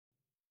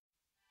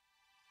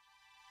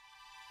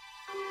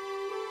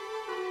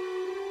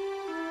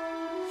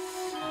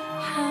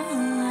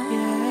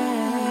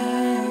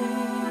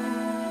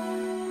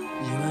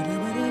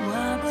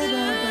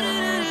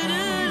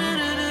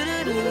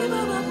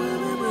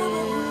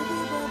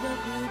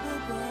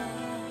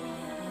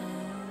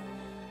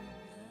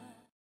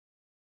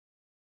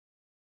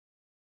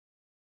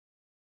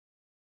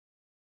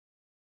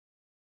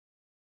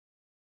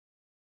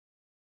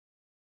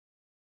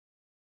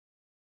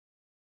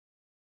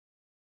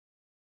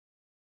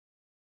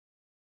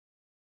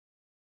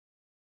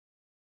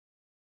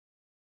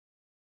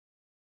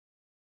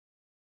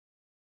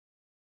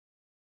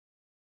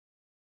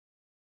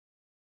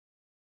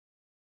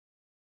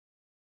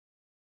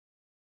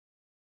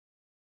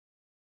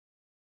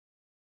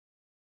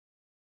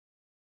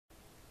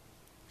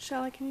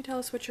Shelly, can you tell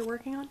us what you're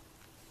working on?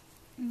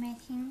 I'm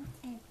making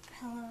a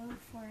pillow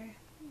for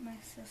my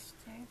sister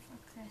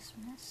for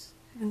Christmas.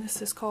 And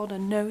this is called a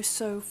No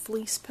Sew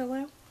fleece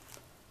pillow.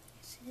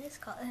 Yes, it is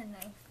called a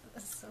No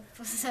Sew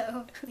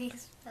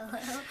fleece pillow.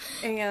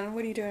 And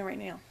what are you doing right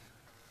now?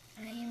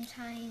 I am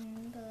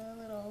tying the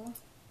little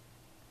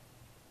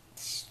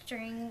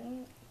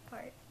string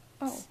part.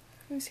 Oh,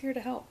 who's here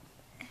to help?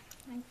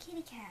 My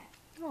kitty cat.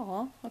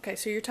 Aw, okay,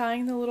 so you're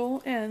tying the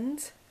little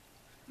ends.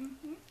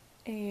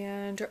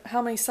 And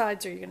how many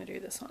sides are you going to do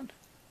this on?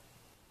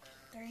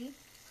 3.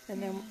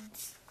 And then,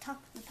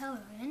 tuck the pillow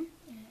in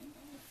and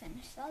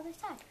finish the other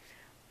side.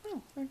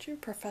 oh, aren't you a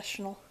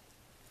professional?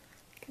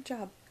 Good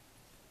job.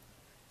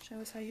 Show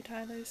us how you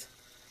tie those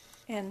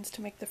ends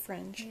to make the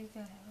fringe. You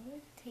go,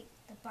 take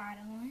the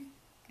bottom one,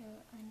 go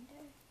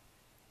under,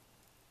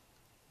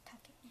 tuck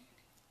it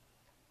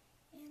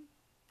in, and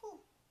pull.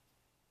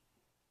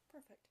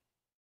 Perfect.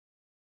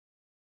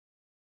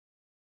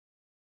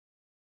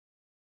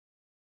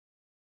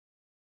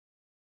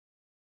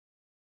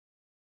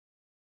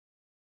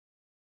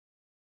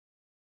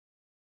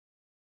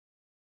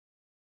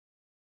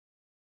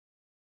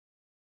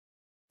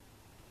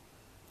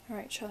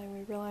 Alright, Shelly,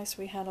 we realized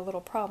we had a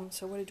little problem,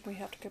 so what did we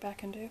have to go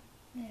back and do?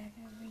 Yeah,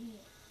 go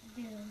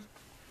redo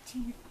 2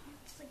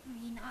 knots, like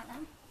re-knot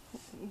them.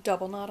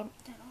 Double knot them?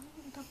 Double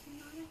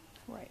knot them.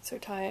 Right, so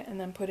tie it and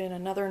then put in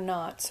another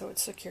knot so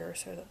it's secure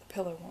so that the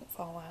pillow won't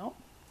fall out.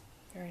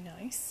 Very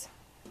nice.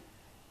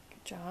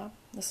 Good job.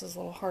 This is a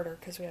little harder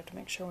because we have to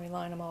make sure we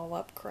line them all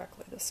up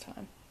correctly this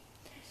time.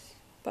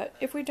 But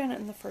if we'd done it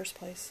in the first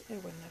place,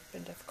 it wouldn't have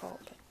been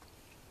difficult. But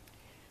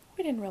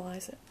we didn't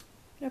realize it.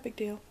 No big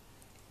deal.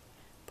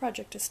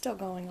 Project is still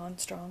going on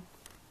strong.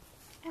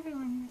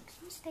 Everyone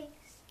makes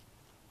mistakes.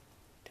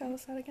 Tell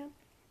us that again.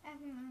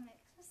 Everyone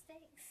makes mistakes.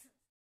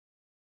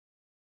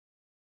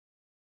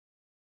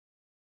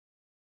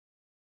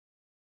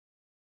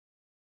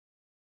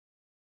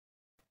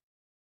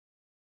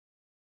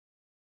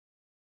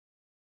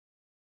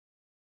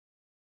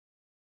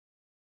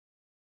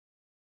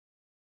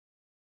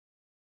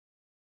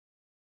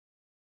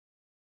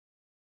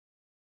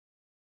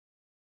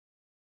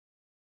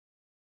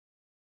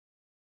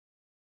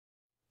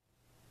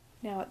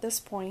 Now at this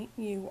point,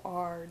 you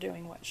are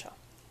doing what, Shell?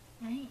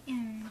 I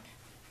am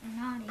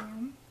knotting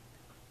them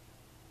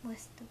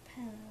with the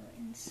pillow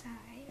inside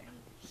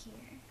right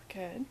here.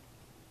 Good.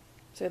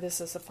 So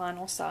this is the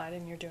final side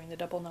and you're doing the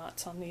double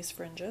knots on these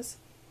fringes.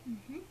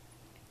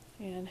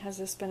 And has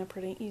this been a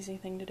pretty easy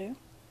thing to do?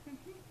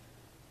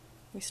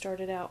 We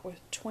started out with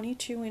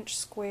 22-inch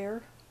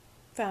square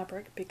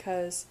fabric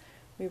because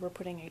we were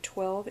putting a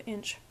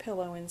 12-inch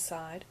pillow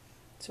inside.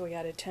 So we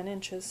added 10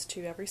 inches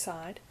to every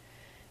side.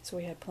 So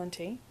we had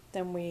plenty.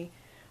 Then we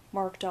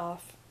marked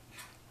off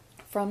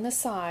from the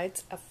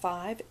sides a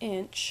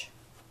 5-inch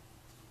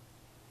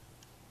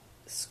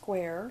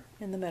square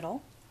in the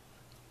middle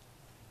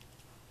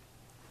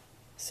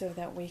so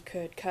that we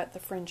could cut the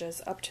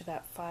fringes up to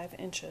that 5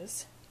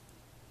 inches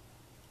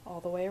all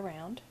the way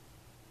around.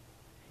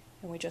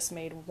 And we just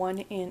made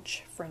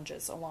 1-inch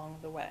fringes along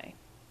the way.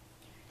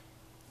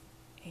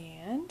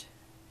 And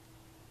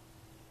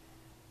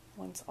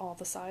once all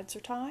the sides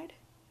are tied,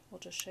 we'll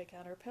just shake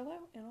out our pillow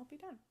and it'll be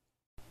done.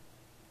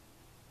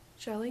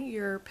 Shelly,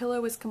 your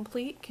pillow is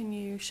complete. Can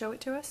you show it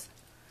to us?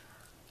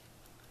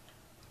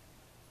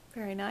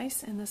 Very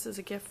nice. And this is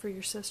a gift for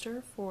your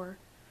sister for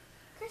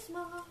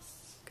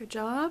Christmas. Good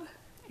job.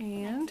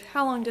 And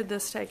how long did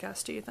this take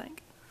us, do you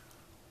think?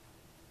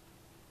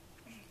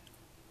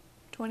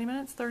 20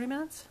 minutes? 30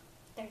 minutes?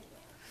 30 minutes.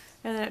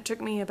 And then it took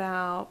me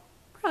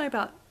probably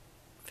about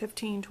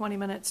 15-20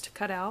 minutes to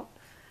cut out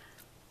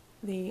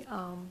the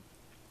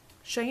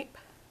shape,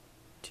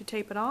 to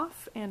tape it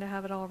off, and to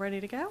have it all ready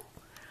to go.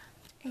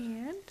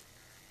 And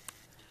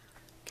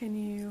can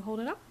you hold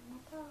it up?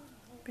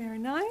 Very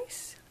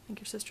nice. I think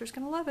your sister's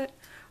going to love it.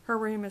 Her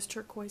room is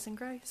turquoise and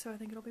gray, so I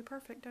think it'll be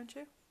perfect, don't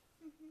you?